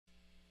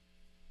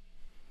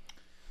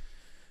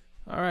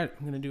All right,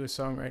 I'm going to do a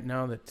song right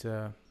now that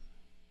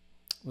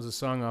was a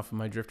song off of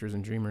my Drifters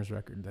and Dreamers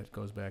record that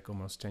goes back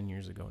almost 10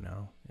 years ago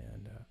now.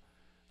 And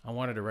I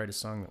wanted to write a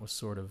song that was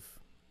sort of,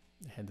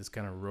 had this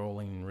kind of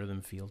rolling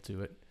rhythm feel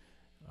to it.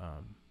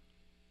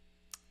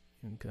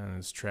 And kind of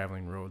this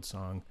traveling road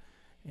song.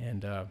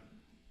 And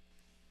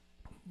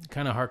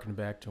kind of harkened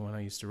back to when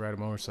I used to ride a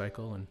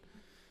motorcycle and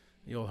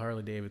the old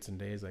Harley Davidson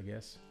days, I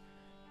guess.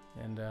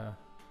 And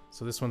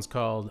so this one's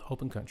called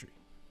Open Country.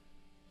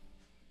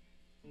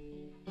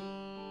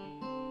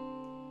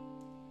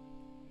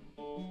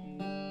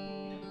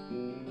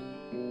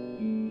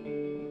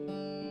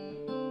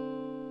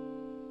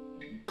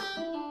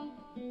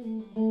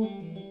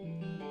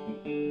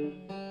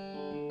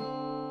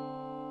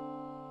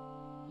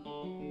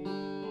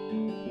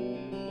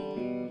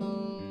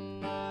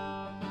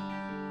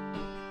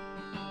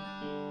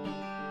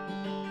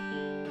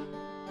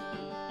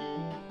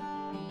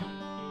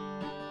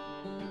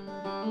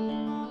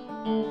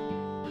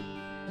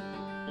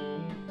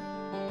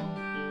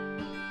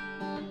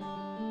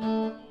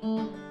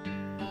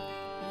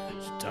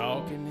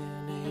 Talking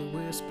in a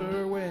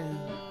whisper when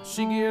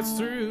she gets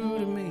through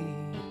to me.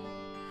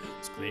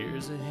 As clear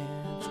as a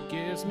hand she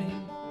gives me,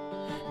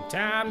 and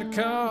time to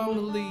come to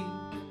leave.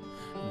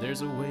 And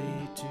there's a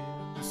way to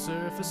the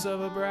surface of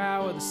her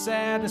brow with a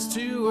sadness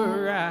to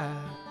her eye.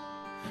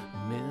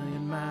 A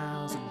million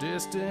miles of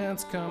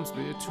distance comes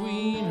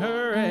between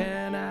her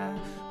and I.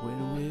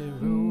 When we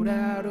rode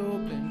out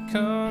open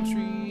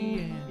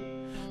country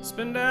and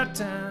spend our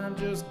time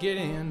just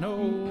getting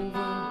over.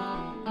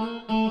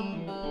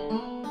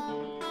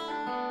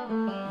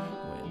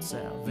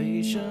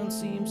 Salvation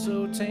seems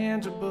so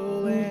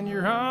tangible, and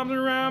your arms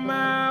around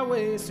my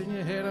waist and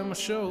your head on my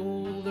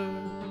shoulder.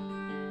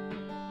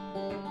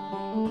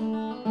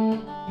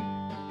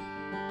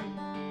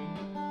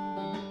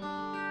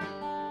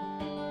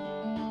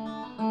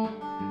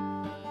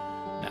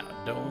 Now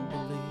I don't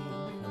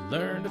believe I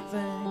learned a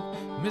thing,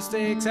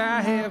 mistakes I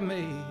have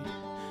made.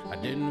 I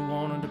didn't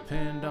want to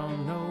depend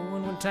on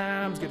knowing when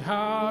times get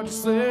hard to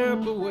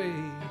slip away.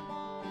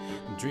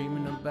 I'm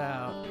dreaming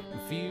about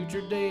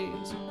future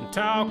days and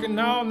talking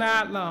all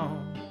night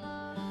long.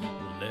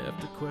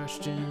 Left to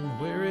question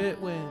where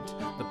it went,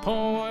 the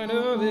point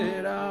of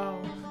it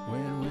all.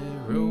 When we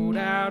rode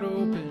out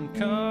open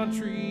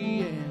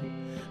country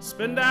and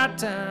spend our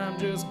time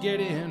just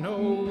getting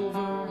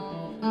over.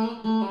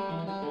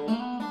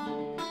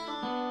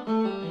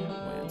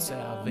 When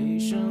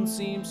salvation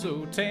seems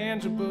so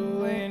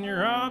tangible and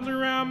your arms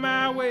around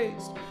my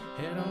waist,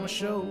 head on my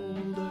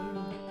shoulder.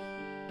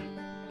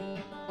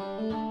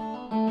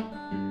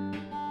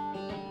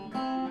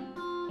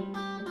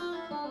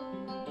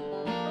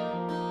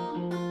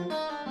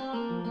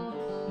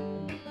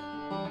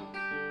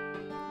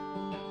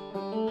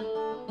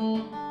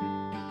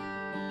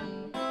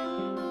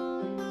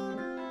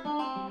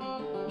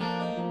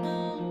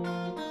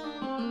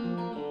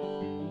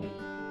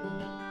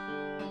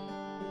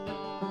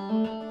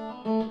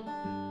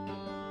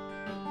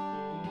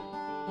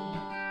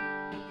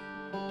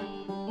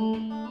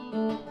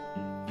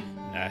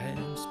 I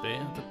have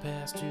spent the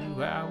past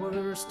 2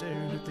 hours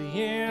staring at the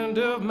end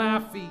of my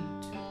feet,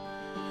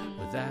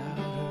 without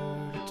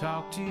her to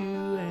talk to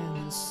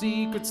and the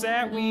secrets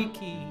that we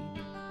keep.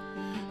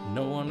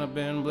 Knowing I've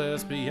been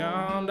blessed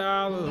beyond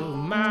all of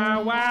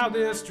my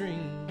wildest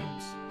dreams,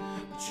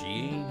 but she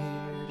ain't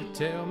here to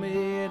tell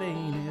me it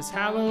ain't as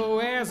hollow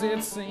as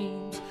it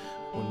seems.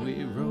 When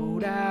we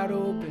rode out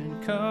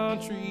open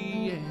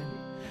country and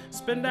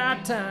spend our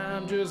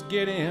time just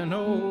getting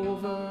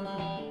over.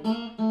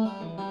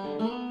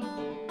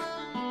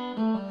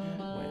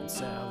 When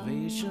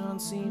salvation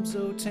seems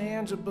so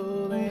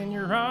tangible and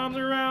your arms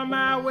around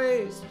my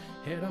waist,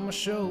 head on my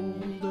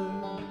shoulder.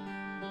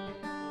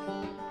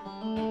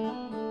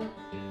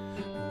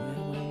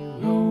 When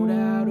we rode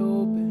out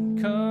open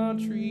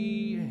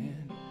country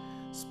and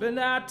spend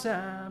our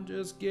time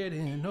just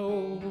getting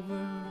over.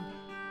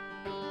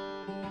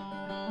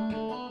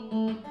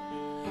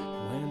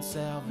 When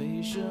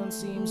salvation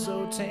seems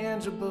so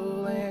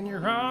tangible and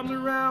your arms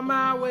around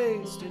my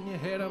waist and your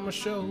head on my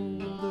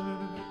shoulder.